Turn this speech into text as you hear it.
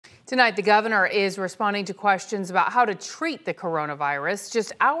Tonight, the governor is responding to questions about how to treat the coronavirus.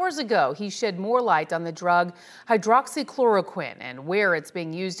 Just hours ago, he shed more light on the drug hydroxychloroquine and where it's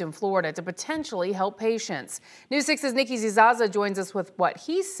being used in Florida to potentially help patients. News 6's Nikki Zizaza joins us with what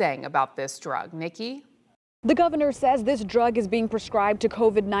he's saying about this drug. Nikki? The governor says this drug is being prescribed to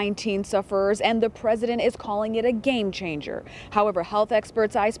COVID-19 sufferers, and the president is calling it a game changer. However, health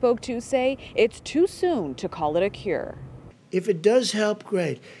experts I spoke to say it's too soon to call it a cure. If it does help,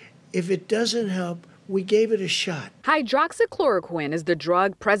 great. If it doesn't help, we gave it a shot. Hydroxychloroquine is the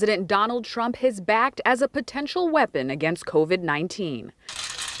drug President Donald Trump has backed as a potential weapon against COVID-19.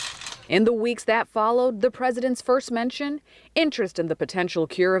 In the weeks that followed the president's first mention, interest in the potential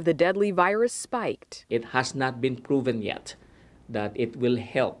cure of the deadly virus spiked. It has not been proven yet that it will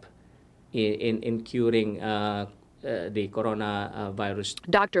help in curing the coronavirus.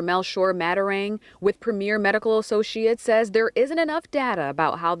 Dr. Melchior Matarang with Premier Medical Associates says there isn't enough data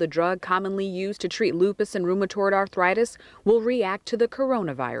about how the drug commonly used to treat lupus and rheumatoid arthritis will react to the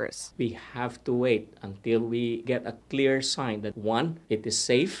coronavirus. We have to wait until we get a clear sign that 1, it is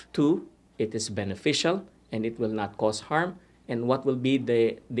safe, 2, it is beneficial, and it will not cause harm, and what will be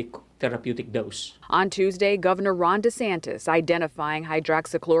the therapeutic dose. On Tuesday, Governor Ron DeSantis identifying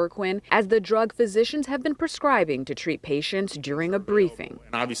hydroxychloroquine as the drug physicians have been prescribing to treat patients during a briefing.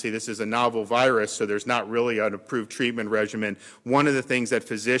 And obviously, this is a novel virus, so there's not really an approved treatment regimen. One of the things that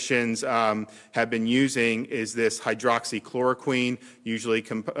physicians have been using is this hydroxychloroquine, usually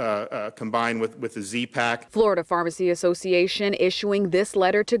combined with a Z-Pak. Florida Pharmacy Association issuing this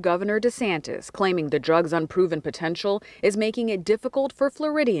letter to Governor DeSantis, claiming the drug's unproven potential is making it difficult for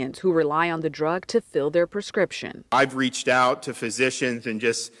Floridians who rely on the drug to fill their prescription. I've reached out to physicians and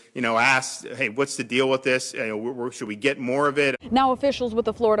just, asked, hey, what's the deal with this? Should we get more of it? Now officials with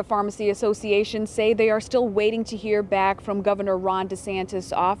the Florida Pharmacy Association say they are still waiting to hear back from Governor Ron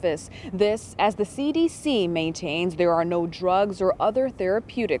DeSantis' office. This as the CDC maintains there are no drugs or other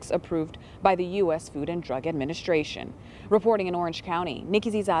therapeutics approved by the U.S. Food and Drug Administration. Reporting in Orange County,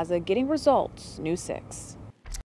 Nikki Zizaza, Getting Results, News 6.